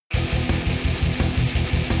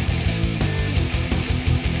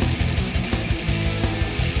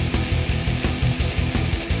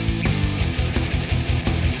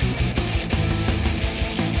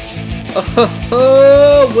ho,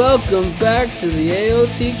 ho! Welcome back to the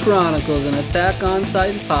AOT Chronicles, an Attack on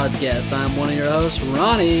Titan podcast. I'm one of your hosts,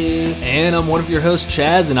 Ronnie. And I'm one of your hosts,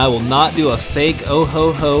 Chaz, and I will not do a fake oh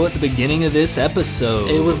ho ho at the beginning of this episode.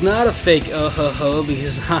 It was not a fake oh ho ho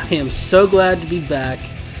because I am so glad to be back.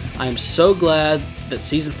 I am so glad that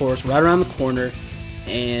Season 4 is right around the corner.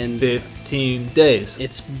 And 15 days.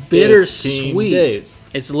 It's bittersweet. 15 days.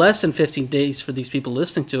 It's less than 15 days for these people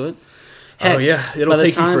listening to it. Heck, it'll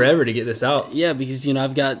take you forever to get this out. Yeah, because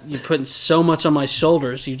I've got you putting so much on my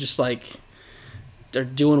shoulders. You just they're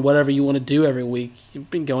doing whatever you want to do every week. You've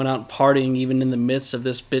been going out and partying even in the midst of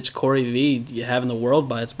this bitch Corey V. You having the world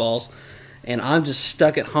by its balls, and I'm just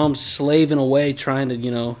stuck at home slaving away trying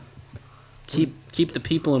to keep the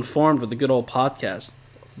people informed with the good old podcast.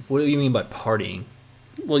 What do you mean by partying?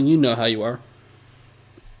 Well, you know how you are.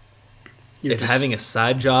 If having a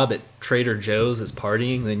side job at Trader Joe's is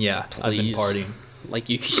partying, then yeah, please. I've been partying. Like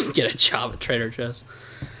you should get a job at Trader Joe's.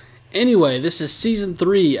 Anyway, this is Season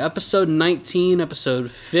 3, Episode 19, Episode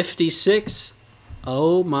 56.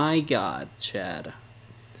 Oh my God, Chad.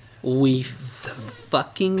 We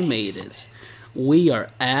fucking made it. We are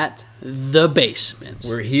at the basement.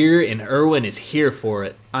 We're here, and Erwin is here for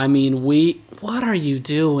it. I mean, what are you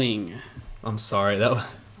doing? I'm sorry.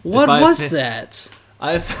 What was that?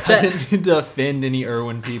 I didn't mean to offend any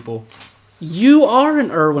Irwin people. You are an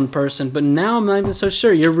Irwin person, but now I'm not even so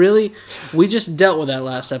sure. We just dealt with that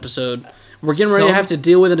last episode. We're getting ready to have to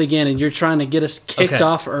deal with it again, and you're trying to get us kicked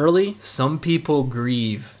off early? Some people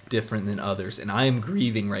grieve different than others, and I am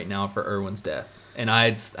grieving right now for Irwin's death. And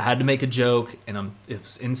I had to make a joke, and it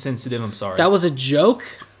was insensitive. I'm sorry. That was a joke?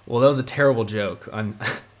 Well, that was a terrible joke. I'm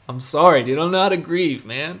sorry, dude. I don't know how to grieve,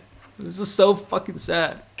 man. This is so fucking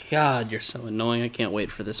sad. God, you're so annoying. I can't wait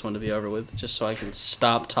for this one to be over with just so I can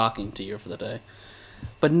stop talking to you for the day.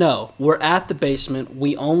 But no, we're at the basement.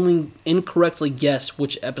 We only incorrectly guessed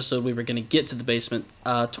which episode we were going to get to the basement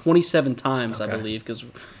 27 times, I believe, because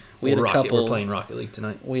we had a couple. We're playing Rocket League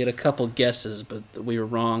tonight. We had a couple guesses, but we were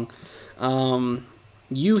wrong.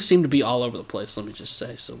 You seem to be all over the place, let me just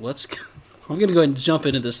say. So I'm going to go ahead and jump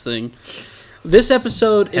into this thing. This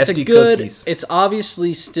episode, cookies. It's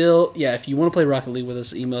obviously still, if you want to play Rocket League with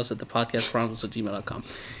us, email us at thepodcastchronicles@gmail.com.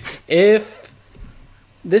 If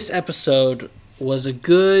this episode was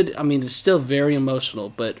it's still very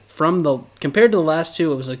emotional, but compared to the last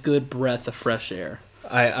two, it was a good breath of fresh air.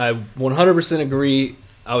 I 100% agree.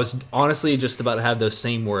 I was honestly just about to have those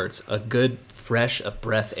same words. A good fresh of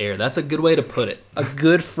breath air. That's a good way to put it. A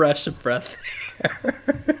good fresh of breath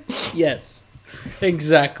air. Yes,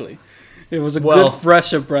 exactly. It was a good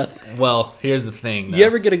fresh of breath. Well, here's the thing, though. You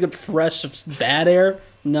ever get a good fresh of bad air?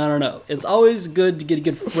 No. It's always good to get a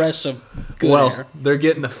good fresh of good air. Well, they're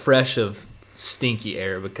getting the fresh of stinky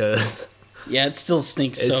air because... Yeah, it still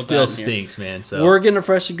stinks so bad. It still stinks, man. So we're getting a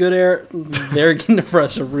fresh of good air. They're getting a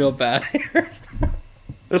fresh of real bad air.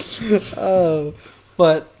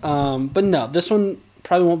 But no, this one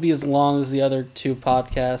probably won't be as long as the other two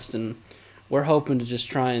podcasts, and we're hoping to just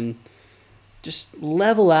try and just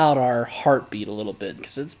level out our heartbeat a little bit,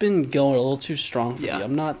 because it's been going a little too strong for me.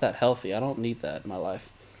 I'm not that healthy. I don't need that in my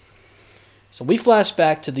life. So we flash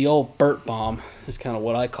back to the old Burt Bomb, is kind of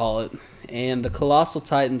what I call it, and the Colossal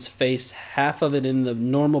Titans face half of it in the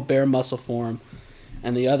normal bare muscle form,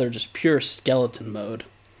 and the other just pure skeleton mode.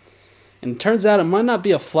 And it turns out it might not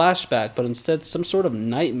be a flashback, but instead some sort of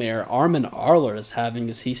nightmare Armin Arler is having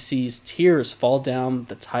as he sees tears fall down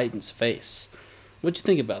the Titan's face. What'd you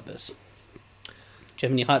think about this? Do you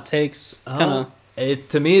have any hot takes?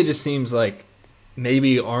 It's to me, it just seems like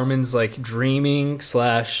maybe Armin's dreaming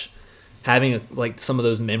 / having some of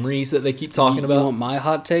those memories that they keep talking about. You want my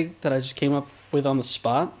hot take that I just came up with on the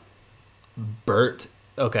spot? Burt.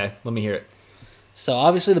 Okay, let me hear it. So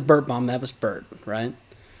obviously the Burt Bomb, that was Burt, right?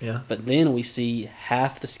 Yeah. But then we see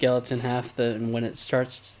half the skeleton, and when it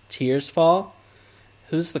starts tears fall,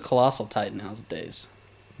 who's the Colossal Titan nowadays?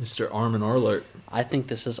 Mr. Armin Arler. I think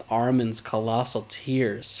this is Armin's colossal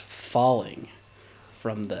tears falling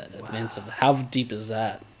from the events of... How deep is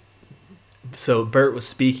that? So Burt was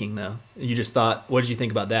speaking, though. You just thought... What did you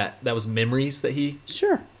think about that? That was memories that he...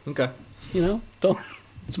 Sure. Okay. Don't...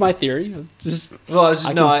 It's my theory.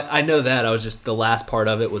 I know that. I was just... The last part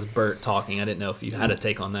of it was Burt talking. I didn't know if you had a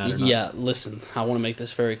take on that or not. Yeah, listen. I want to make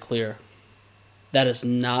this very clear. That is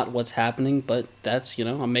not what's happening, but that's,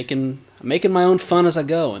 I'm making my own fun as I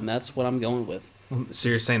go, and that's what I'm going with. So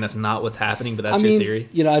you're saying that's not what's happening, but that's your theory?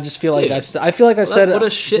 I just feel like I said it. What a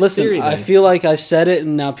shit theory. I feel like I said it,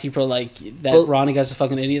 and now people are like, Ronnie guy's a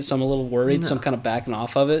fucking idiot, so I'm a little worried, so I'm kind of backing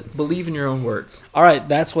off of it. Believe in your own words. All right,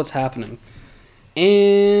 that's what's happening.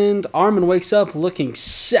 And Armin wakes up looking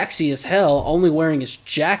sexy as hell, only wearing his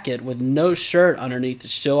jacket with no shirt underneath to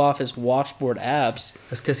show off his washboard abs.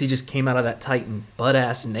 That's because he just came out of that Titan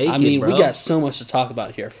butt-ass naked, I mean, bro. we got so much to talk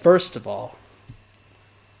about here. First of all,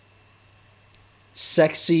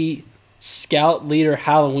 sexy Scout Leader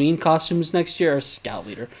Halloween costumes next year, or Scout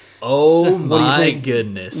Leader. Oh, So, what do you my think?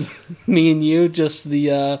 goodness. Me and you, just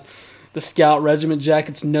the Scout Regiment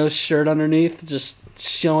jackets, no shirt underneath, just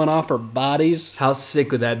showing off our bodies. How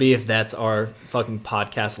sick would that be if that's our fucking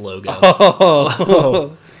podcast logo?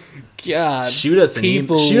 Oh, God. Shoot us an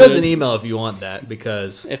email if you want that,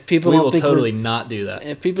 because If people we don't will think totally not do that.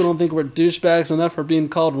 If people don't think we're douchebags enough for being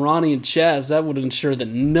called Ronnie and Chaz, that would ensure that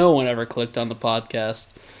no one ever clicked on the podcast.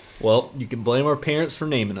 Well, you can blame our parents for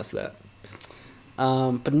naming us that.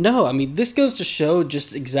 But no, I mean, this goes to show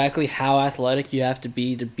just exactly how athletic you have to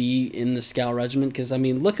be in the Scout Regiment. Because, I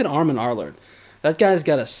mean, look at Armin Arlert. That guy's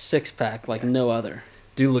got a six-pack like no other.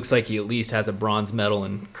 Dude looks like he at least has a bronze medal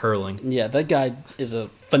in curling. Yeah, that guy is a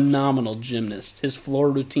phenomenal gymnast. His floor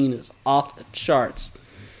routine is off the charts.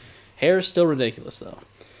 Hair is still ridiculous, though.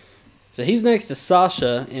 So he's next to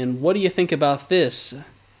Sasha, and what do you think about this?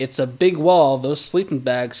 It's a big wall, those sleeping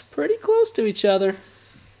bags pretty close to each other.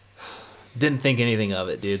 Didn't think anything of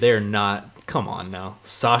it, dude. They're not... Come on now.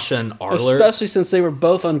 Sasha and Arlert. Especially since they were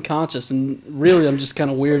both unconscious, and really I'm just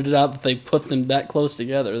kind of weirded out that they put them that close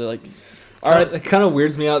together. They're like, all right. It kind of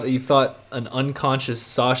weirds me out that you thought an unconscious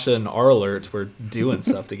Sasha and Arlert were doing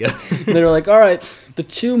stuff together. They were like, all right, the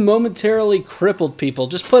two momentarily crippled people,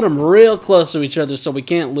 just put them real close to each other so we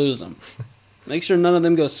can't lose them. Make sure none of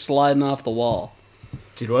them go sliding off the wall.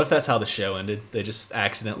 Dude, what if that's how the show ended? They just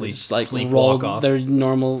accidentally Just like sleepwalk off. They're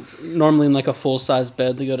normally in like a full-size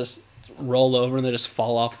bed. They go to roll over and they just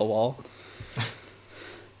fall off the wall.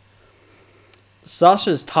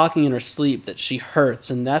 Sasha is talking in her sleep that she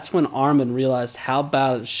hurts, and that's when Armin realized how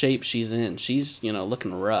bad a shape she's in. She's,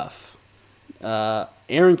 looking rough.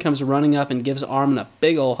 Aaron comes running up and gives Armin a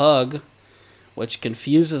big ol' hug, which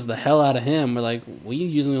confuses the hell out of him. We're like, we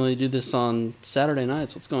usually only do this on Saturday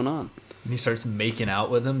nights. What's going on? And he starts making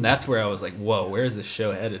out with him. That's where I was like, whoa, where is this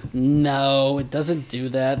show headed? No, it doesn't do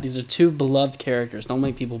that. These are two beloved characters. Don't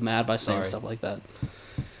make people mad by saying stuff like that.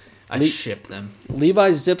 I ship them.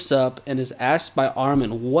 Levi zips up and is asked by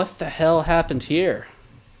Armin, what the hell happened here?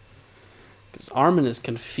 Because Armin is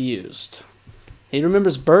confused. He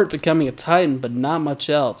remembers Bert becoming a Titan, but not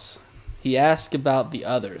much else. He asks about the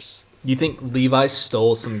others. You think Levi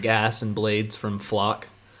stole some gas and blades from Flock?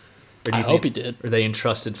 Or do you hope he did. Or they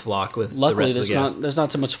entrusted Flock with Luckily, the rest of the gas? there's not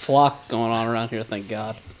too much flock going on around here, thank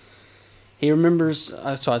God. He remembers,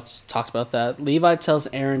 so I talked about that. Levi tells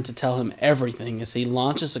Aaron to tell him everything as he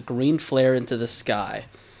launches a green flare into the sky.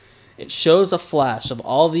 It shows a flash of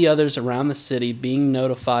all the others around the city being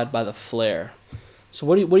notified by the flare. So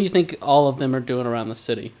what do you think all of them are doing around the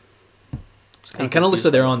city? It kind of looks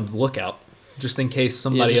like they're on lookout, just in case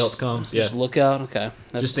somebody else comes. Just look out? Okay.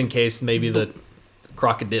 Just in case maybe the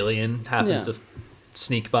crocodilian happens to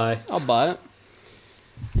sneak by. I'll buy it.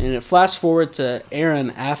 And it flashed forward to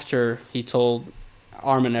Aaron after he told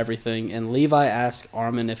Armin everything, and Levi asks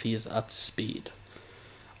Armin if he's up to speed.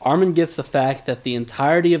 Armin gets the fact that the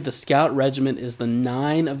entirety of the Scout Regiment is the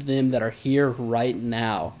 9 of them that are here right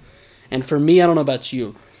now. And for me, I don't know about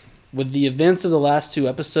you, with the events of the last 2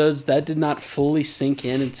 episodes, that did not fully sink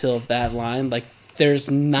in until that line. Like,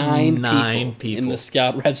 there's 9 people in the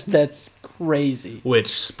Scout Regiment. That's crazy. Which,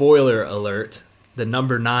 spoiler alert, the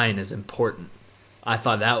number 9 is important. I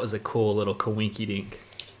thought that was a cool little coinky dink.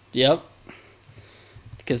 Yep.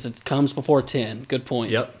 Because it comes before 10. Good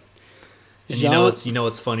point. Yep. And you know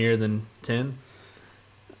what's funnier than 10?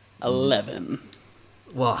 11.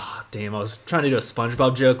 Well, damn, I was trying to do a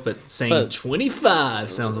SpongeBob joke, but saying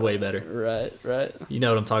 25 sounds way better. Right. You know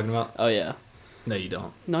what I'm talking about? Oh, yeah. No, you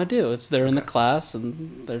don't. No, I do. They're in the class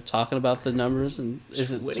and they're talking about the numbers and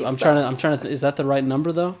I'm trying to is that the right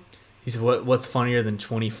number though? He said what's funnier than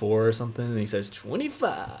 24 or something, and he says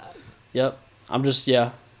 25. Yep.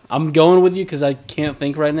 I'm going with you cuz I can't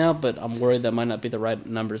think right now, but I'm worried that might not be the right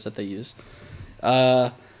numbers that they use.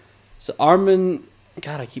 So Armin,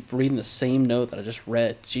 God, I keep reading the same note that I just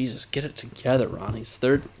read. Jesus, get it together, Ronnie.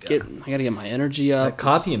 I got to get my energy up.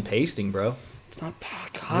 Copy and pasting, bro. It's not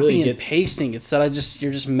copying and pasting. It's that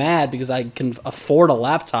you're just mad because I can afford a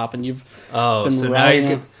laptop and you've been so ragging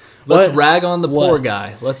now let's rag on the poor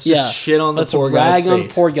guy. Let's just shit on the poor guy's face. Let's rag on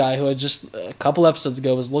poor guy who had just a couple episodes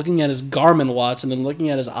ago was looking at his Garmin watch and then looking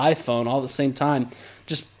at his iPhone all at the same time.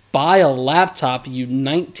 Just buy a laptop, you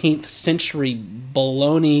 19th century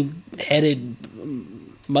baloney-headed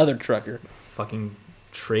mother trucker. Fucking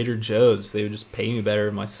Trader Joe's. If they would just pay me better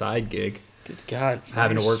in my side gig. Good God. It's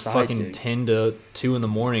Having to work side fucking gig. 10 to 2 in the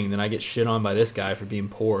morning, then I get shit on by this guy for being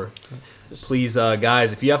poor. Please,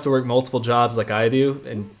 guys, if you have to work multiple jobs like I do,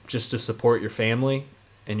 and just to support your family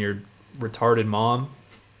and your retarded mom,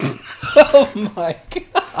 Oh my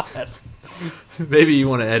God. maybe you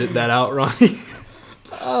want to edit that out, Ronnie.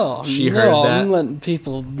 Oh, She no, heard that. I'm letting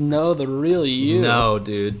people know the real you. No,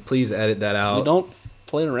 dude, please edit that out. We don't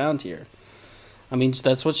play around here. I mean,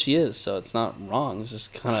 that's what she is, so it's not wrong. It's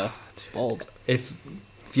just kind of bold. If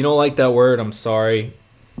you don't like that word, I'm sorry.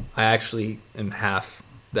 I actually am half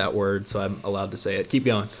that word, so I'm allowed to say it. Keep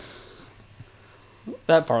going.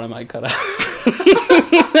 That part I might cut out.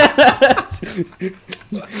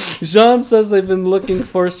 Jean says they've been looking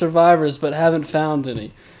for survivors but haven't found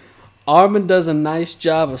any. Armin does a nice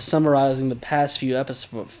job of summarizing the past few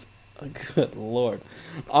episodes. Good Lord.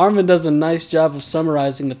 Armin does a nice job of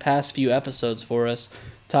summarizing the past few episodes for us.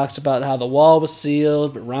 Talks about how the wall was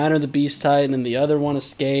sealed, but Reiner the Beast Titan and the other one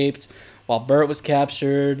escaped while Bert was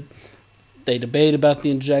captured. They debate about the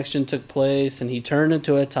injection took place, and he turned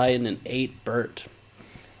into a Titan and ate Bert.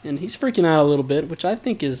 And he's freaking out a little bit, which I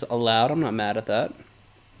think is allowed. I'm not mad at that.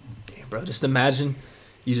 Damn, bro, just imagine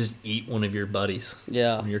you just eat one of your buddies.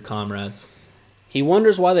 Yeah. One of your comrades. He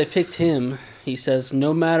wonders why they picked him. He says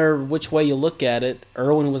no matter which way you look at it,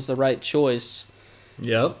 Erwin was the right choice.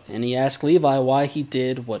 Yep. And he asks Levi why he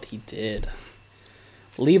did what he did.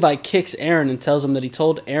 Levi kicks Aaron and tells him that he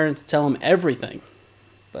told Aaron to tell him everything.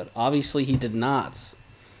 But obviously he did not.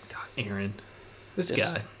 God, Aaron. This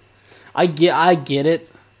guy. I get it.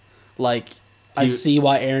 Like, I You- see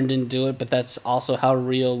why Aaron didn't do it, but that's also how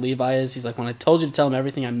real Levi is. He's like, when I told you to tell him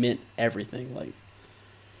everything, I meant everything. Like,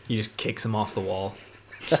 He just kicks him off the wall.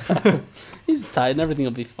 he's tight and everything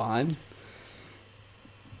will be fine.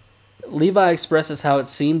 Levi expresses how it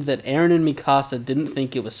seemed that Aaron and Mikasa didn't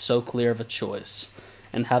think it was so clear of a choice,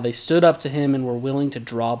 and how they stood up to him and were willing to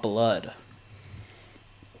draw blood.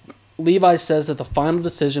 Levi says that the final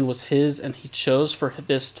decision was his, and he chose for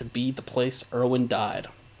this to be the place Erwin died.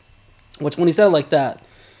 Which, when he said it like that,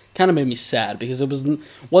 kind of made me sad, because it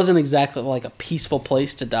wasn't exactly like a peaceful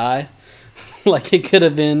place to die. Like, it could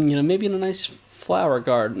have been, maybe in a nice flower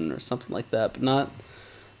garden or something like that, but not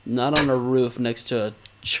on a roof next to a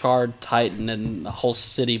charred Titan and the whole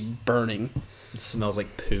city burning. It smells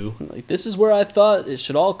like poo. Like, this is where I thought it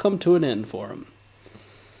should all come to an end for him.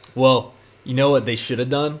 Well, you know what they should have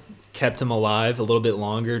done? Kept him alive a little bit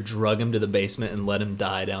longer, drug him to the basement, and let him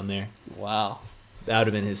die down there. Wow. That would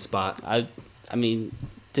have been his spot. I mean,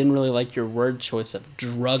 didn't really like your word choice of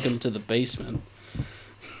drug him to the basement.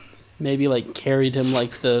 Maybe, like, carried him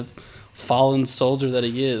like the fallen soldier that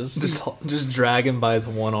he is. Just drag him by his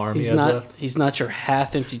one arm He's he has not. left. He's not your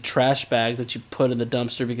half-empty trash bag that you put in the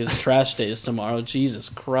dumpster because trash day is tomorrow. Jesus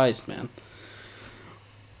Christ, man.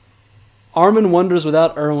 Armin wonders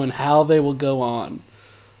without Erwin how they will go on.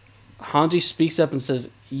 Hanji speaks up and says,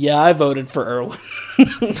 "Yeah, I voted for Erwin."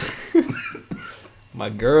 My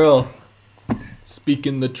girl.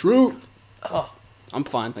 Speaking the truth. I'm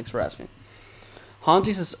fine. Thanks for asking.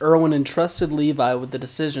 Hanji says Erwin entrusted Levi with the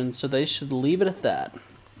decision, so they should leave it at that.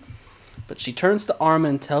 But she turns to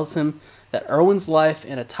Armin and tells him that Erwin's life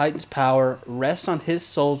and a Titan's power rest on his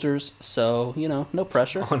soldiers, so, no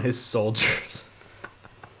pressure. On his soldiers.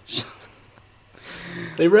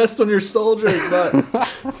 They rest on your soldiers, but...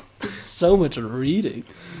 So much reading.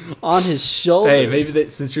 On his shoulders. Hey, maybe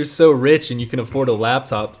since you're so rich and you can afford a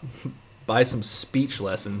laptop, buy some speech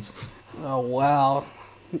lessons. Oh, wow.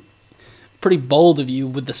 Pretty bold of you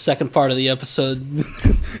with the second part of the episode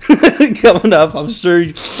coming up. I'm sure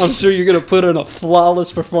you're gonna put in a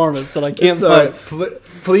flawless performance, and I can't. Sorry.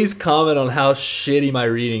 Please comment on how shitty my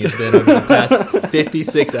reading has been over the past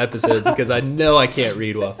 56 episodes, because I know I can't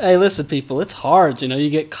read well. Hey, listen, people, it's hard. You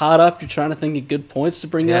get caught up. You're trying to think of good points to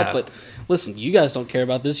bring up, but listen, you guys don't care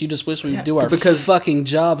about this. You just wish we would do our fucking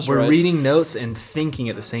jobs. We're right. reading notes and thinking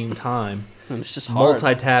at the same time. And it's just hard.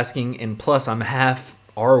 Multitasking, and plus I'm half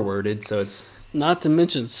R-worded, so it's... Not to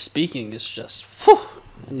mention speaking is just... Whew,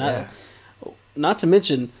 not to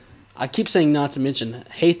mention... I keep saying not to mention.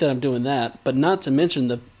 Hate that I'm doing that. But not to mention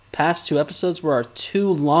the past two episodes were our two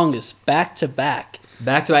longest back-to-back.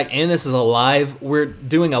 Back-to-back, and this is a live... We're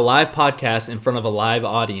doing a live podcast in front of a live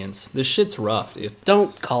audience. This shit's rough, dude.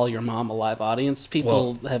 Don't call your mom a live audience.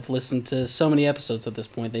 People have listened to so many episodes at this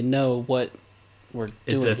point. They know what we're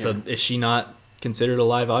doing here. Is she not considered a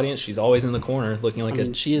live audience? She's always in the corner looking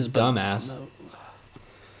like she is, dumbass. No,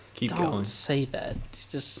 Keep don't going. say that.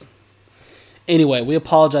 Just... Anyway, we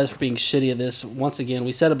apologize for being shitty at this. Once again,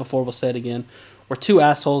 we said it before, we'll say it again. We're two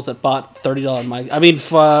assholes that bought $30 mics. I mean,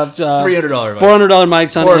 $400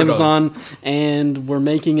 mics on Amazon, and we're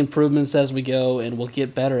making improvements as we go, and we'll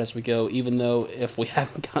get better as we go, even though if we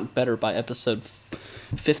haven't gotten better by episode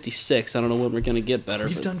 56, I don't know when we're going to get better.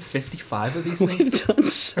 We've done 55 of these things? We've done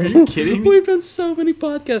so, Are you kidding me? We've done so many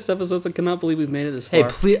podcast episodes. I cannot believe we've made it this far. Hey,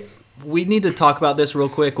 please, we need to talk about this real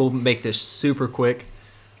quick. We'll make this super quick.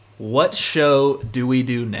 What show do we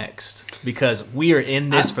do next? Because we are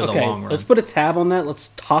in this for the long run. Let's put a tab on that. Let's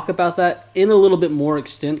talk about that in a little bit more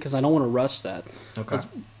extent because I don't want to rush that. Okay.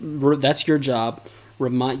 That's your job.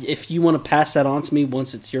 If you want to pass that on to me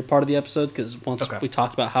once it's your part of the episode, because once we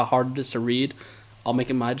talked about how hard it is to read, I'll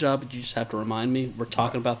make it my job, but you just have to remind me. We're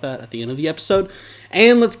talking about that at the end of the episode.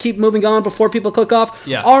 And let's keep moving on before people click off.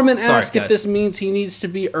 Yeah. Armin asks if this means he needs to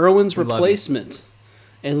be Erwin's replacement.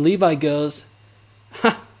 And Levi goes,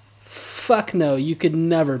 fuck no, you could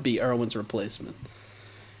never be Erwin's replacement.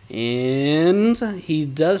 And he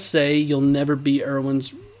does say you'll never be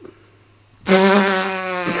Erwin's...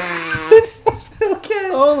 Okay.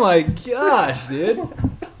 Oh my gosh, dude.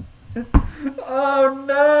 Oh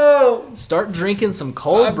no! Start drinking some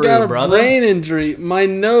cold brew, brother. I've got a brain injury. My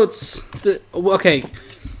notes... Okay,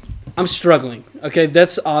 I'm struggling. Okay,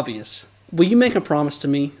 that's obvious. Will you make a promise to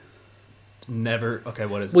me? Never. Okay,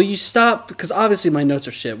 what is it? Will you stop? Because obviously my notes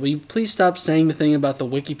are shit. Will you please stop saying the thing about the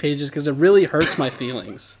wiki pages? Because it really hurts my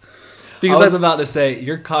feelings. Because I was about to say,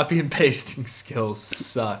 your copy and pasting skills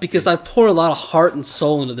suck. Because I pour a lot of heart and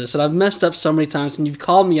soul into this, and I've messed up so many times, and you've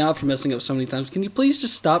called me out for messing up so many times. Can you please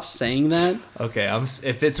just stop saying that? Okay,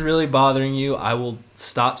 if it's really bothering you, I will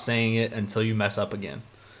stop saying it until you mess up again.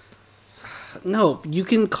 No, you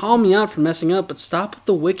can call me out for messing up, but stop with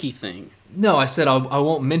the wiki thing. No, I said I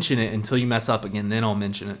won't mention it until you mess up again. Then I'll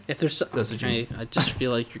mention it. If there's I just feel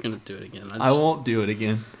like you're gonna do it again. I won't do it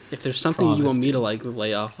again. If there's something you want me to like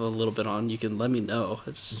lay off a little bit on, you can let me know.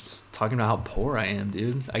 It's talking about how poor I am,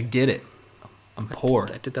 dude. I get it. I'm poor.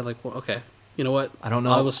 I did that like okay. You know what? I don't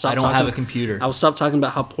know. I don't have a computer. I will stop talking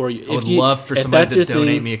about how poor you. I would love for somebody to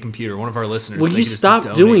donate me a computer. One of our listeners. Will you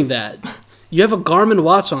stop doing that? You have a Garmin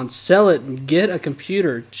watch on. Sell it and get a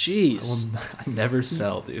computer. Jeez. I never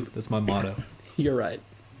sell, dude. That's my motto. You're right.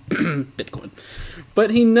 Bitcoin.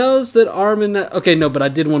 But he knows that Armin... Okay, no, but I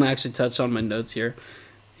did want to actually touch on my notes here.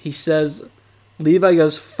 He says, Levi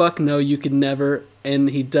goes, fuck no, you could never... And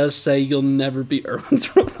he does say you'll never be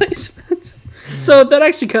Erwin's replacement. So that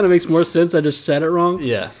actually kind of makes more sense. I just said it wrong.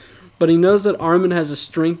 Yeah. But he knows that Armin has a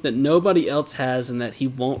strength that nobody else has and that he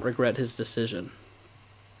won't regret his decision.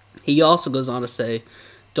 He also goes on to say,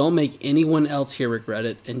 don't make anyone else here regret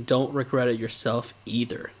it, and don't regret it yourself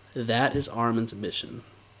either. That is Armin's mission.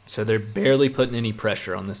 So they're barely putting any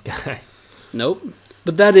pressure on this guy. Nope.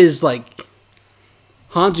 But that is like...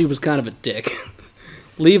 Hanji was kind of a dick.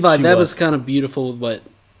 Levi, that was kind of beautiful. But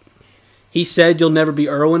he said you'll never be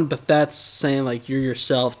Erwin, but that's saying like you're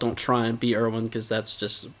yourself. Don't try and be Erwin because that's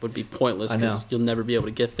just would be pointless because you'll never be able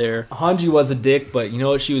to get there. Hanji was a dick, but you know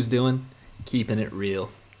what she was doing? Keeping it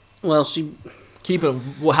real. Well, she...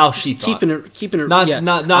 how she thought. Keeping it. Not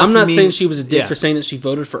I'm not saying she was a dick for saying that she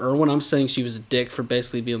voted for Erwin. I'm saying she was a dick for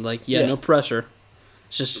basically being like, no pressure.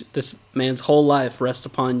 It's just this man's whole life rests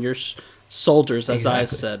upon your shoulders, as I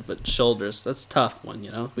said, but shoulders. That's a tough one,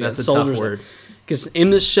 you know. That's a tough word. Because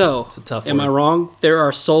in this show, it's a tough am word. I wrong? There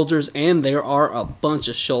are soldiers and there are a bunch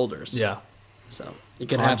of shoulders. Yeah. So it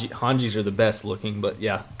could happen. Hanjis are the best looking, but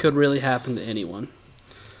yeah, could really happen to anyone.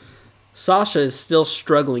 Sasha is still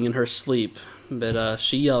struggling in her sleep. But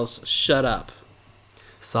she yells, shut up.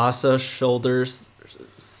 Sasha, shoulders,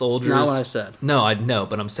 soldiers. That's not what I said. No, I know,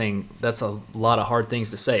 but I'm saying that's a lot of hard things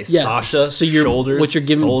to say. Yeah. Sasha, shoulders, what you're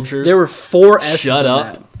giving, soldiers. There were 4 S's shut in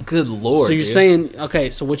up. That. Good Lord, So you're saying, okay,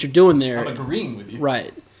 so what you're doing there... I'm agreeing with you.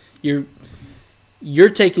 Right. You're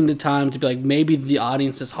taking the time to be like, maybe the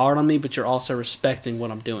audience is hard on me, but you're also respecting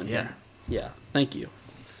what I'm doing here. Yeah, thank you.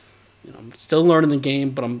 I'm still learning the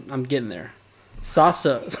game, but I'm getting there.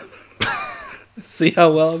 Sasha... See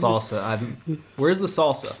how well... Salsa. Where's the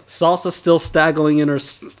salsa? Salsa still staggering in her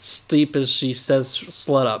sleep as she says,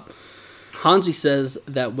 slut up. Hanji says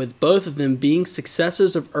that with both of them being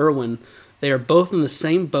successors of Erwin, they are both in the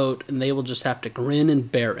same boat and they will just have to grin and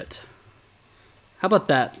bear it. How about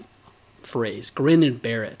that phrase? Grin and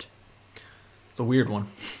bear it. It's a weird one.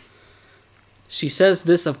 She says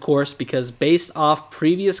this, of course, because based off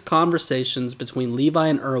previous conversations between Levi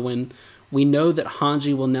and Erwin... We know that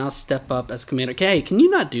Hanji will now step up as commander. Hey, can you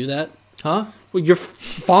not do that? Huh? Well, you're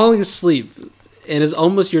falling asleep, and it's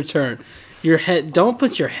almost your turn. Don't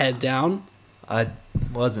put your head down. I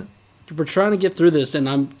wasn't. we're trying to get through this, and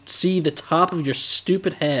I'm see the top of your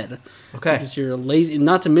stupid head. Okay. Because you're lazy.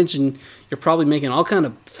 Not to mention, you're probably making all kind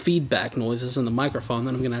of feedback noises in the microphone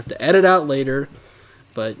that I'm going to have to edit out later.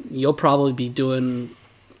 But you'll probably be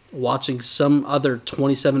watching some other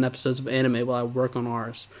 27 episodes of anime while I work on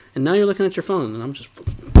ours. And now you're looking at your phone, and I'm just...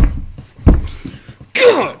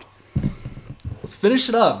 God! Let's finish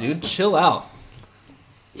it up, dude. Chill out.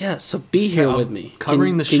 Yeah, so be here with me.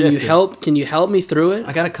 Covering the shift. Can you help me through it?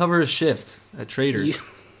 I got to cover a shift at Traders.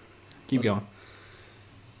 Keep going.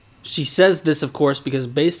 She says this, of course, because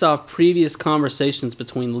based off previous conversations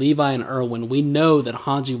between Levi and Erwin, we know that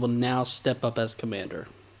Hanji will now step up as commander.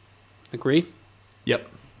 Agree? Yep.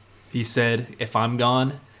 He said, if I'm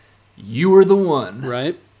gone, you are the one.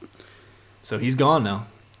 Right. So he's gone now.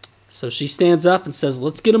 So she stands up and says,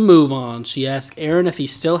 let's get a move on. She asks Eren if he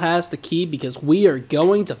still has the key because we are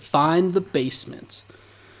going to find the basement.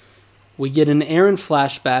 We get an Eren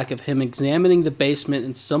flashback of him examining the basement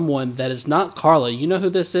and someone that is not Carla. You know who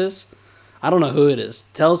this is? I don't know who it is.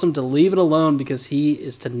 Tells him to leave it alone because he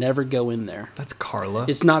is to never go in there. That's Carla.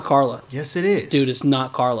 It's not Carla. Yes, it is. Dude, it's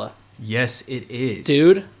not Carla. Yes, it is.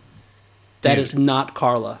 Dude, that is not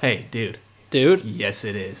Carla. Hey, dude. Dude? Yes,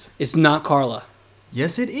 it is. It's not Carla.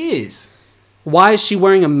 Yes, it is. Why is she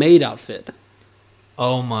wearing a maid outfit?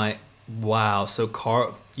 Oh my... Wow. So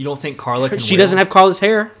you don't think Carla can She doesn't have Carla's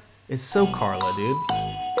hair. It's so Carla, dude.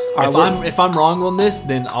 Right, If I'm wrong on this,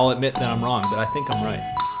 then I'll admit that I'm wrong, but I think I'm right.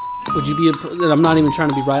 Would you be... I'm not even trying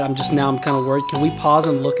to be right. I'm kind of worried. Can we pause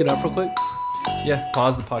and look it up real quick? Yeah,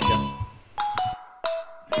 pause the podcast.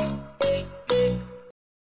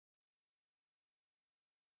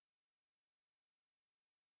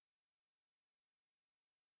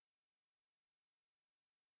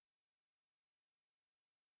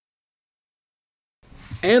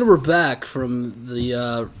 And we're back from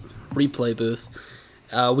the replay booth.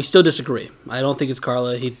 We still disagree. I don't think it's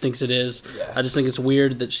Carla. He thinks it is. Yes. I just think it's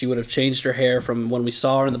weird that she would have changed her hair from when we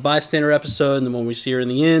saw her in the bystander episode and then when we see her in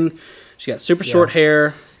the inn. She got super short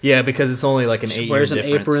hair. Yeah, because it's only like an 8 year difference.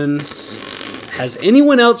 She wears an apron. Has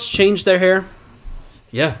anyone else changed their hair?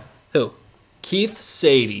 Yeah. Who? Keith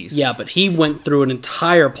Sades. Yeah, but he went through an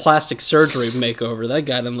entire plastic surgery makeover. That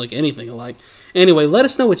guy didn't look anything alike. Anyway, let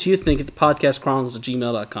us know what you think at the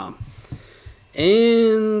podcastchronicles@gmail.com.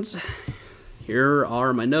 And here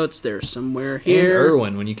are my notes. They're somewhere here. And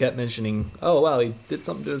Erwin, when you kept mentioning, oh wow, he did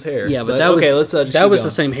something to his hair. Yeah, but that was the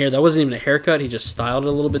same hair. That wasn't even a haircut. He just styled it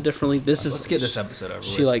a little bit differently. Let's get this episode over with.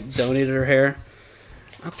 She donated her hair.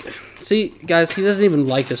 Okay. See, guys, he doesn't even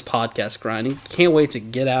like this podcast grind. He can't wait to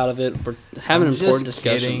get out of it. We're having important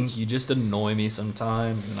discussions. You just annoy me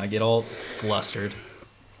sometimes, and I get all flustered.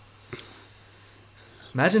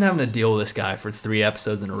 Imagine having to deal with this guy for 3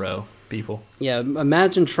 episodes in a row, people. Yeah,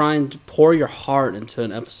 imagine trying to pour your heart into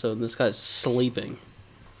an episode and this guy's sleeping.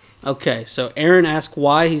 Okay, so Eren asks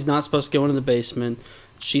why he's not supposed to go into the basement.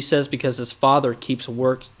 She says because his father keeps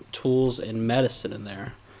work, tools, and medicine in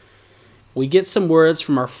there. We get some words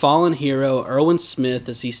from our fallen hero, Erwin Smith,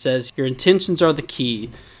 as he says, your intentions are the key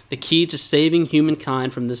to saving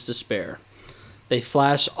humankind from this despair. They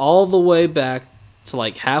flash all the way back to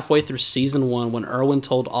halfway through season 1 when Erwin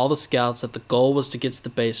told all the scouts that the goal was to get to the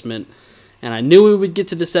basement. And I knew we would get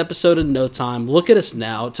to this episode in no time. Look at us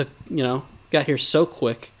now. It took, got here so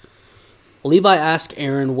quick. Levi asks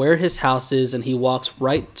Eren where his house is, and he walks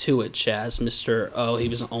right to it, Chaz. He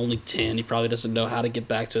was only 10. He probably doesn't know how to get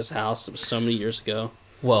back to his house. It was so many years ago.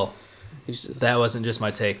 Well, that wasn't just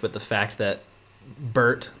my take, but the fact that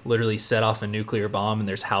Bert literally set off a nuclear bomb and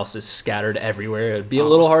there's houses scattered everywhere, it'd be a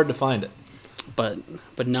little hard to find it. But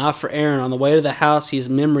not for Eren. On the way to the house, he has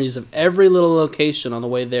memories of every little location on the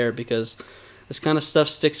way there because this kind of stuff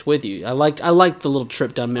sticks with you. I liked the little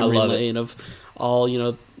trip down memory lane of all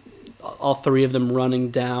 3 of them running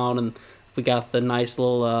down, and we got the nice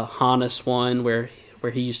little Hannes one where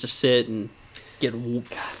he used to sit and get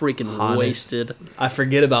freaking wasted. I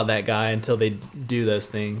forget about that guy until they do those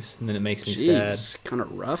things, and then it makes me sad. It's kind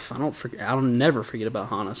of rough. I'll never forget about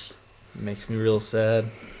Hannes. It makes me real sad.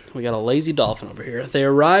 We got a lazy dolphin over here. They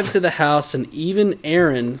arrive to the house, and even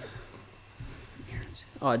Eren...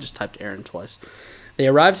 Oh, I just typed Eren twice. They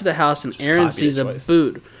arrive to the house, and Eren sees a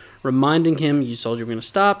boot, reminding him, you told you were going to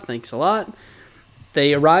stop, thanks a lot.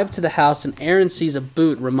 They arrive to the house, and Eren sees a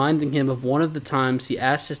boot, reminding him of one of the times he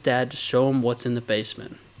asked his dad to show him what's in the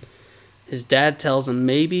basement. His dad tells him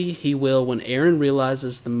maybe he will when Eren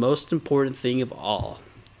realizes the most important thing of all.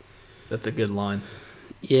 That's a good line.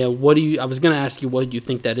 Yeah, I was going to ask you what you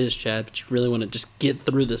think that is, Chad, but you really want to just get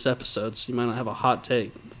through this episode, so you might not have a hot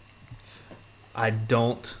take. I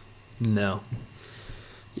don't know.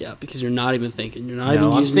 Yeah, because you're not even thinking. You're not No,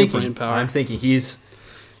 even I'm using thinking. your brain power. I'm thinking he's...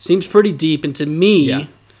 Seems pretty deep. And to me, Yeah.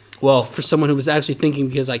 Well, for someone who was actually thinking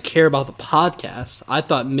because I care about the podcast, I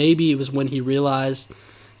thought maybe it was when he realized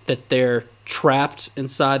that they're trapped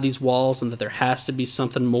inside these walls and that there has to be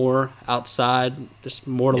something more outside, just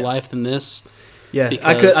more to life than this. yeah,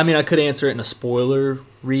 Because I could answer it in a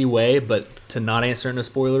spoilery way, but to not answer it in a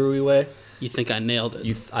spoilery way, you think I nailed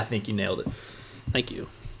it. I think you nailed it. Thank you.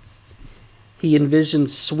 He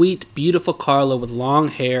envisioned sweet, beautiful Carla with long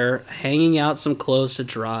hair, hanging out some clothes to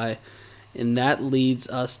dry, and that leads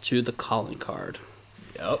us to the calling card.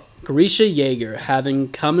 Yep. Grisha Yeager, having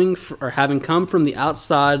come from the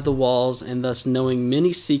outside the walls and thus knowing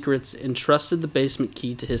many secrets, entrusted the basement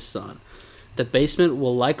key to his son. The basement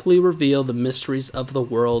will likely reveal the mysteries of the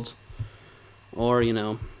world, or,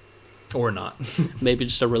 Or not. maybe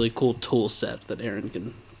just a really cool tool set that Aaron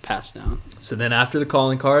can pass down. So then after the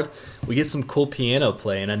calling card, we get some cool piano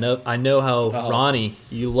play, and I know how Ronnie,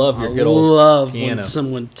 you love your good old love piano. when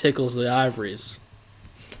someone tickles the ivories.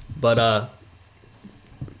 But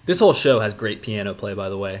this whole show has great piano play, by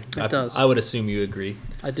the way. It does. I would assume you agree.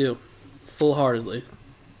 I do, full-heartedly.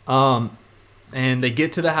 And they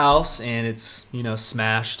get to the house, and it's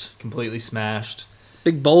smashed, completely smashed.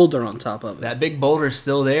 Big boulder on top of it. That big boulder is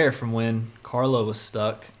still there from when Carla was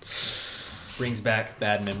stuck. Brings back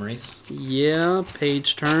bad memories. Yeah,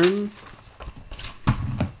 page turn.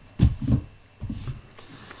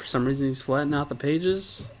 For some reason, he's flattening out the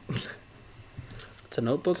pages. It's a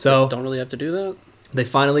notebook, so don't really have to do that. They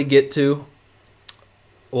finally get to.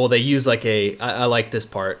 Well, they use I like this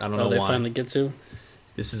part. I don't know they why. finally get to.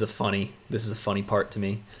 This is a funny part to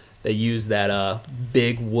me. They use that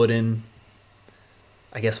big wooden.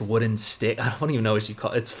 I guess wooden stick. I don't even know what you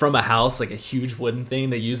call it. It's from a house, like a huge wooden thing.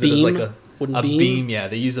 They use it as like a beam. Yeah,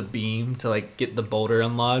 they use a beam to get the boulder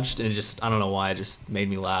unlodged, and I don't know why, it just made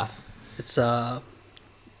me laugh. It's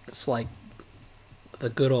like the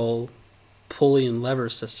good old pulley and lever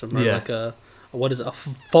system, or like a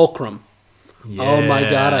fulcrum. Yeah. Oh my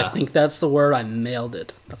god, I think that's the word. I nailed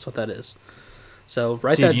it. That's what that is. So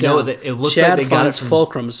write that down. It looks Chad like they got it finds from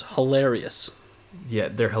fulcrums hilarious. Yeah,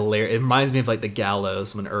 they're hilarious. It reminds me of the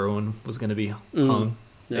gallows when Irwin was going to be hung.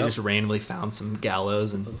 They just randomly found some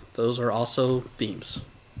gallows, and those are also beams.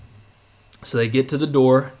 So they get to the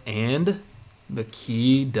door, and the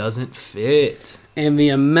key doesn't fit. And the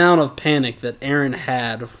amount of panic that Aaron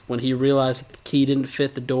had when he realized that the key didn't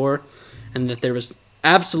fit the door, and that there was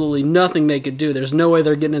absolutely nothing they could do. There's no way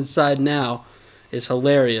they're getting inside now. Is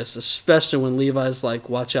hilarious, especially when Levi's like,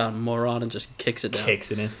 "Watch out, moron," and just kicks it down.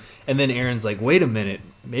 Kicks it in. And then Aaron's like, wait a minute,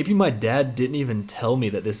 maybe my dad didn't even tell me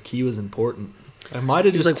that this key was important. I might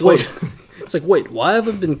have just told him. It's like, wait, why have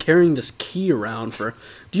I been carrying this key around for?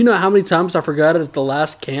 Do you know how many times I forgot it at the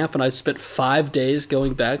last camp and I spent 5 days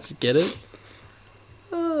going back to get it?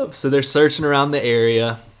 So they're searching around the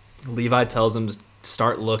area. Levi tells them to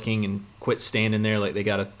start looking and quit standing there like they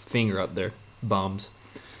got a finger up their bums.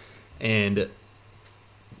 And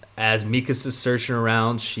as Mikas is searching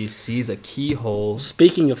around, she sees a keyhole.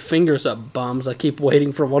 Speaking of fingers up bums, I keep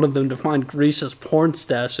waiting for one of them to find Grisha's porn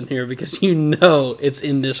stash in here because it's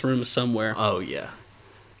in this room somewhere. Oh, yeah.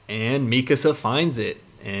 And Mikasa finds it.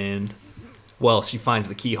 And, well, she finds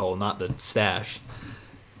the keyhole, not the stash.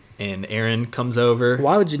 And Aaron comes over.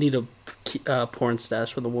 Why would you need a porn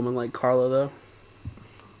stash with a woman like Carla, though?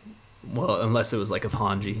 Well, unless it was like of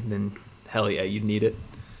Hanji, then hell yeah, you'd need it.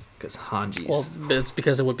 Because Hanji's... Well, it's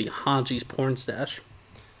because it would be Hanji's porn stash.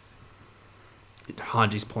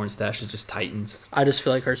 Hanji's porn stash is just Titans. I just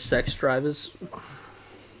feel like her sex drive is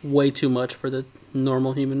way too much for the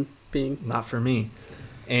normal human being. Not for me.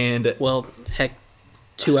 And... Well, heck,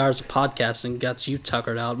 2 hours of podcasting got you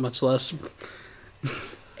tuckered out, much less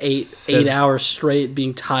eight hours straight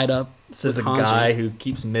being tied up. Says a guy who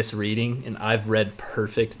keeps misreading, and I've read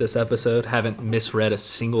perfect this episode. Haven't misread a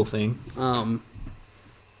single thing.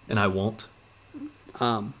 And I won't.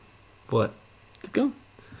 What? Keep going.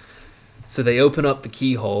 So they open up the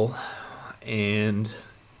keyhole, and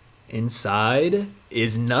inside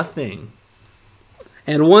is nothing.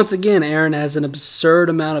 And once again, Aaron has an absurd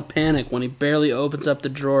amount of panic when he barely opens up the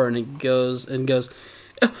drawer and he goes,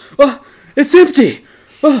 "Oh, it's empty!"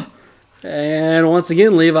 Oh. And once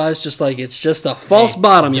again, Levi's just like, "It's just a false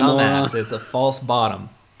bottom, you moron." It's a false bottom.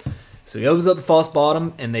 So he opens up the false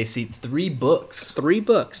bottom, and they see 3 books. 3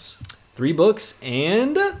 books. 3 books,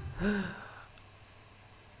 and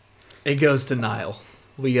it goes to Niall.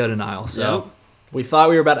 We go to Niall. So we thought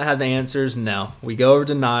we were about to have the answers. No. We go over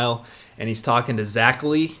to Niall, and he's talking to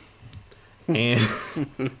Zachary. And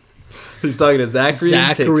he's talking to Zachary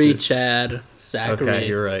and Pixis. Chad. Zachary. Okay,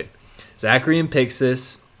 you're right. Zachary and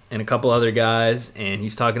Pixis. and a couple other guys, and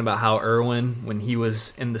he's talking about how Erwin, when he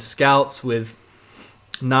was in the Scouts with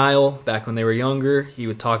Niall back when they were younger, he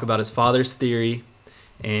would talk about his father's theory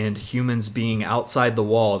and humans being outside the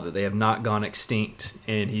wall, that they have not gone extinct.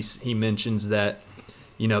 And he mentions that,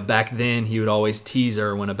 back then he would always tease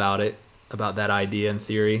Erwin about that idea and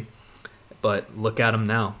theory. But look at him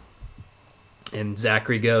now. And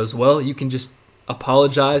Zachary goes, well, you can just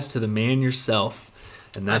apologize to the man yourself.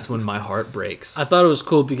 And that's when my heart breaks. I thought it was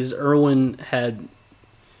cool because Erwin had...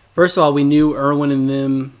 First of all, we knew Erwin and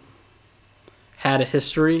them had a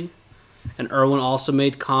history. And Erwin also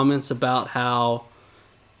made comments about how,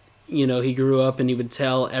 he grew up and he would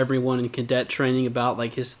tell everyone in cadet training about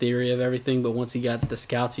like his theory of everything. But once he got to the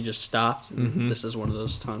Scouts, he just stopped. Mm-hmm. This is one of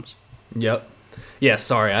those times. Yep. Yeah,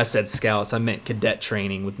 sorry, I said Scouts. I meant cadet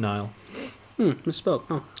training with Niall. Misspoke.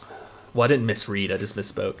 Huh. Well, I didn't misread. I just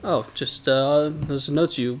misspoke. Oh, just those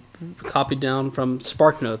notes you copied down from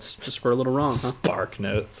Spark Notes just were a little wrong, huh? Spark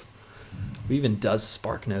Notes. Who even does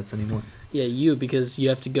Spark Notes anymore? Yeah, because you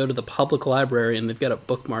have to go to the public library and they've got it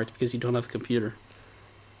bookmarked because you don't have a computer.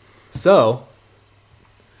 So,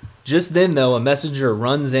 just then, though, a messenger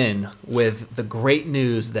runs in with the great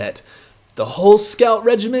news that the whole Scout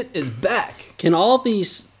regiment is back. Can all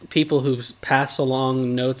these people who pass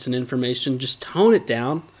along notes and information just tone it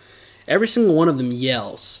down? Every single one of them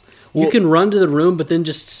yells. Well, you can run to the room, but then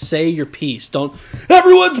just say your piece. Don't,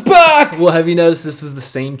 everyone's back! Well, have you noticed this was the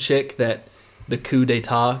same chick that, the coup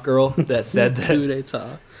d'etat girl that said that? Coup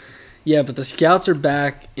d'etat. Yeah, but the Scouts are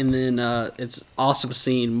back, and then it's awesome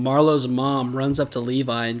scene. Marlowe's mom runs up to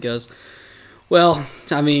Levi and goes, well,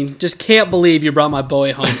 I mean, just can't believe you brought my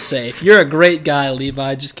boy home safe. You're a great guy,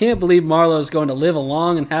 Levi. Just can't believe Marlowe's going to live a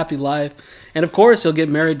long and happy life. And of course he'll get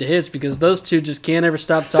married to Hitch because those two just can't ever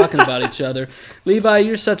stop talking about each other. Levi,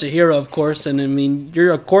 you're such a hero, of course, and I mean,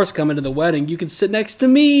 you're of course coming to the wedding. You can sit next to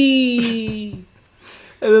me.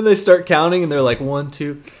 And then they start counting, and they're like, 1,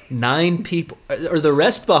 2, 9 people. Are the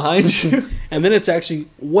rest behind you? And then it's actually,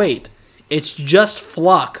 wait, it's just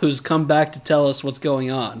Flock who's come back to tell us what's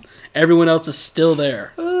going on. Everyone else is still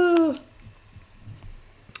there.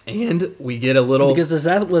 And we get a little... Because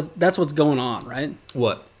that's what's going on, right?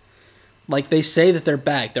 What? Like, they say that they're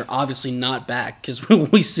back. They're obviously not back, because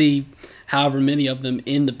we see however many of them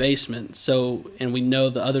in the basement. So, and we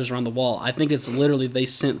know the others are on the wall. I think it's literally they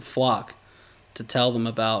sent Flock to tell them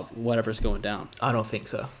about whatever's going down. I don't think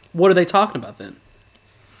so. What are they talking about then?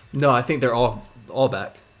 No, I think they're all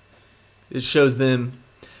back. It shows them.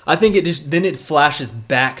 I think it flashes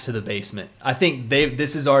back to the basement. I think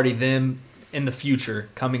this is already them in the future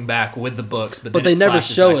coming back with the books, but they never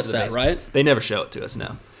show us that, right? They never show it to us.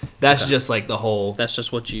 No, that's just like the whole. That's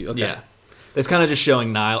just what you. Okay. Yeah, it's kind of just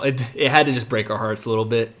showing Niall. It had to just break our hearts a little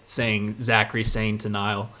bit, Zachary saying to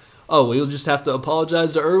Niall, "Oh, we'll just have to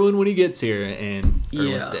apologize to Erwin when he gets here," and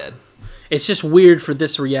Erwin's dead. It's just weird for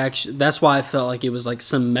this reaction. That's why I felt like it was like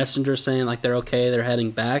some messenger saying like they're okay, they're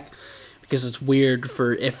heading back. Because it's weird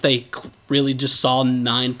for if they really just saw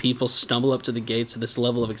 9 people stumble up to the gates of this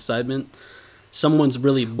level of excitement, someone's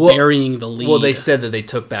really burying the lead. Well, they said that they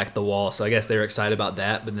took back the wall, so I guess they were excited about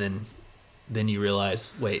that. But then you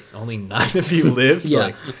realize, wait, only 9 of you lived. Yeah,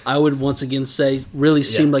 like, I would once again say, really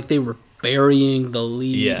seemed like they were burying the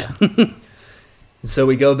lead. Yeah. So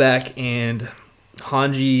we go back and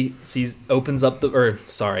Hanji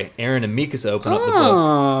Aaron and Mikasa open up the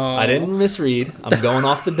book. I didn't misread. I'm going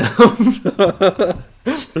off the dome.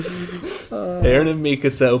 Aaron and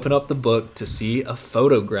Mikasa open up the book to see a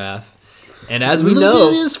photograph. And as we know...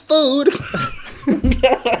 Look at this photo!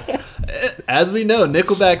 As we know,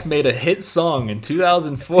 Nickelback made a hit song in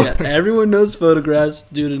 2004. Yeah, everyone knows Photographs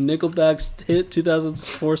due to Nickelback's hit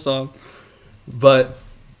 2004 song. But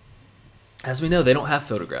as we know, they don't have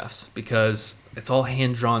photographs because it's all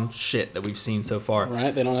hand-drawn shit that we've seen so far.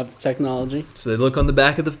 Right, they don't have the technology. So they look on the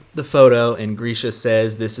back of the photo, and Grisha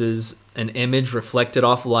says this is an image reflected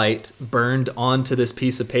off light burned onto this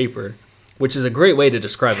piece of paper, which is a great way to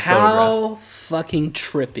describe a photograph. How fucking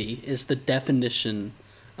trippy is the definition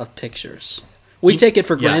of pictures? We take it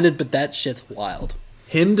for granted, but that shit's wild.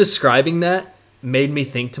 Him describing that made me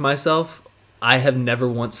think to myself, I have never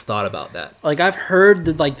once thought about that. Like, I've heard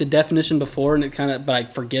the definition before, and but I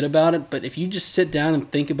forget about it. But if you just sit down and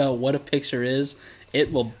think about what a picture is,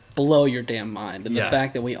 it will blow your damn mind. And the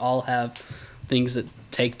fact that we all have things that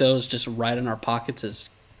take those just right in our pockets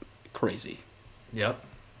is crazy. Yep.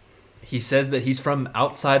 He says that he's from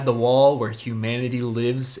outside the wall where humanity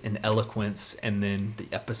lives in eloquence, and then the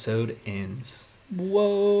episode ends.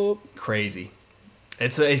 Whoa. Crazy.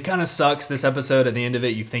 It kind of sucks, this episode. At the end of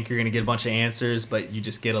it, you think you're going to get a bunch of answers, but you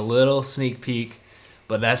just get a little sneak peek.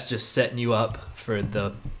 But that's just setting you up for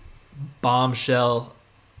the bombshell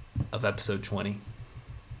of episode 20.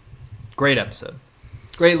 Great episode.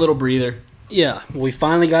 Great little breather. Yeah, we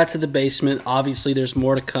finally got to the basement. Obviously, there's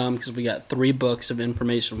more to come because we got 3 books of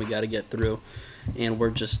information we got to get through, and we're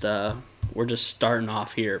just starting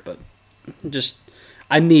off here. But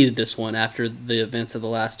I needed this one after the events of the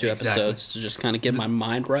last 2 episodes to just kind of get my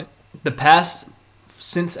mind right. The past,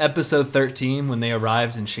 since episode 13, when they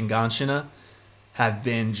arrived in Shinganshina, have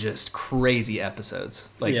been just crazy episodes.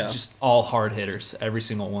 Just all hard hitters, every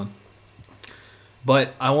single one.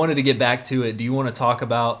 But I wanted to get back to it. Do you want to talk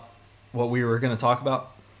about what we were going to talk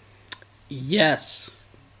about? Yes.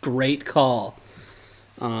 Great call.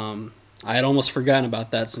 I had almost forgotten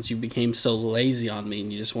about that since you became so lazy on me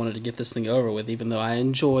and you just wanted to get this thing over with, even though I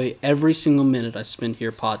enjoy every single minute I spend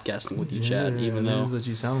here podcasting with you, Chad. Even though this is what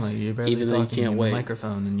you sound like. You're barely talking in the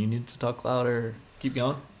microphone and you need to talk louder. Keep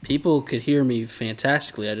going. People could hear me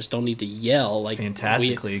fantastically. I just don't need to yell.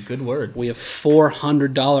 Fantastically, good word. We have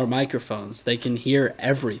 $400 microphones. They can hear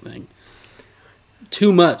everything.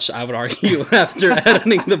 Too much, I would argue, after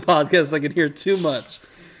editing the podcast. I can hear too much.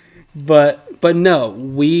 But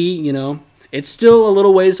no, it's still a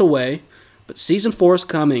little ways away, but season 4 is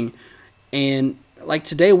coming. And like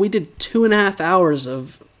today, we did 2.5 hours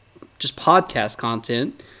of just podcast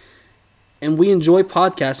content. And we enjoy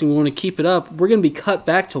podcasting. We want to keep it up. We're going to be cut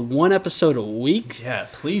back to 1 episode a week. Yeah,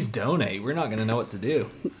 please donate. We're not going to know what to do.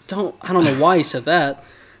 I don't know why he said that.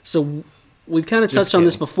 So we've kind of touched on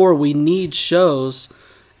this before. We need shows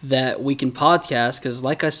that we can podcast because,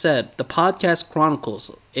 like I said, the Podcast Chronicles,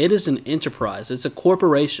 it is an enterprise. It's a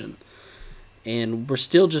corporation. And we're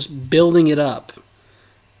still just building it up.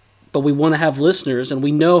 But we want to have listeners, and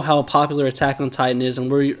we know how popular Attack on Titan is, and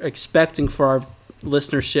we're expecting for our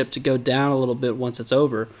listenership to go down a little bit once it's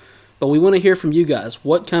over. But we want to hear from you guys.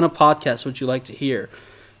 What kind of podcast would you like to hear?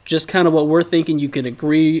 Just kind of what we're thinking. You can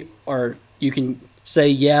agree, or you can say,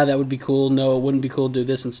 yeah, that would be cool. No, it wouldn't be cool to do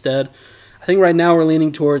this instead. I think right now we're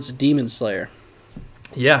leaning towards Demon Slayer.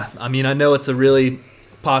 Yeah, I mean, I know it's a really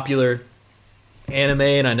popular anime,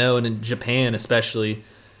 and I know in Japan, especially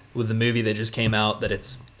with the movie that just came out, that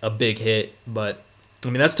it's a big hit. But I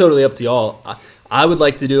mean, that's totally up to y'all. I would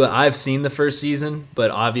like to do it. I've seen the first season,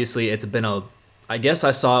 but obviously it's been I guess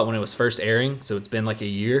I saw it when it was first airing, so it's been like a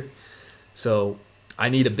year. So I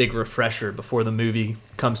need a big refresher before the movie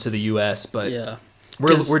comes to the U.S. But yeah,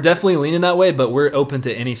 we're definitely leaning that way, but we're open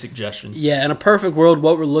to any suggestions. Yeah, in a perfect world,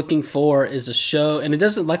 what we're looking for is a show, and it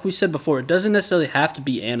doesn't, like we said before, it doesn't necessarily have to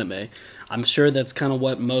be anime. I'm sure that's kind of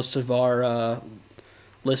what most of our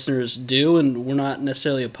listeners do, and we're not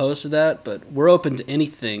necessarily opposed to that, but we're open to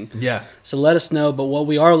anything. Yeah. So let us know, but what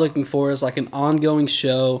we are looking for is like an ongoing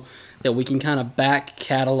show that we can kind of back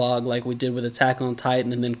catalog like we did with Attack on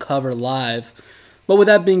Titan and then cover live. But with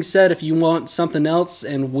that being said, if you want something else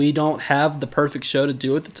and we don't have the perfect show to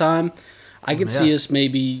do at the time, I could see us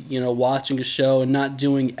maybe, watching a show and not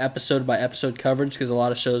doing episode by episode coverage, because a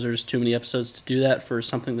lot of shows are just too many episodes to do that for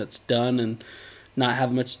something that's done and not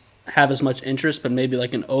have as much interest, but maybe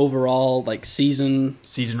like an overall like season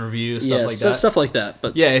review, stuff like that.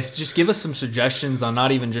 But yeah, just give us some suggestions on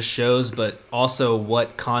not even just shows, but also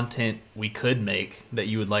what content we could make that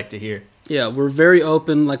you would like to hear. Yeah, we're very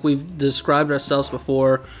open. Like we've described ourselves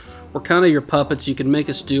before, we're kind of your puppets. You can make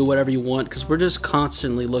us do whatever you want, because we're just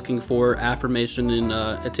constantly looking for affirmation and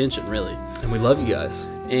attention, really. And we love you guys.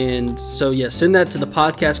 And so, yeah, send that to the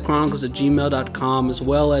podcastchronicles@gmail.com, as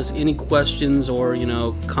well as any questions or,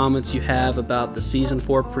 comments you have about the Season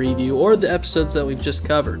 4 preview or the episodes that we've just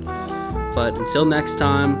covered. But until next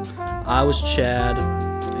time, I was Chad.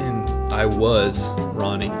 And I was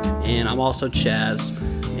Ronnie. And I'm also Chaz.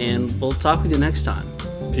 And we'll talk with you next time.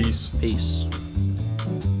 Peace. Peace.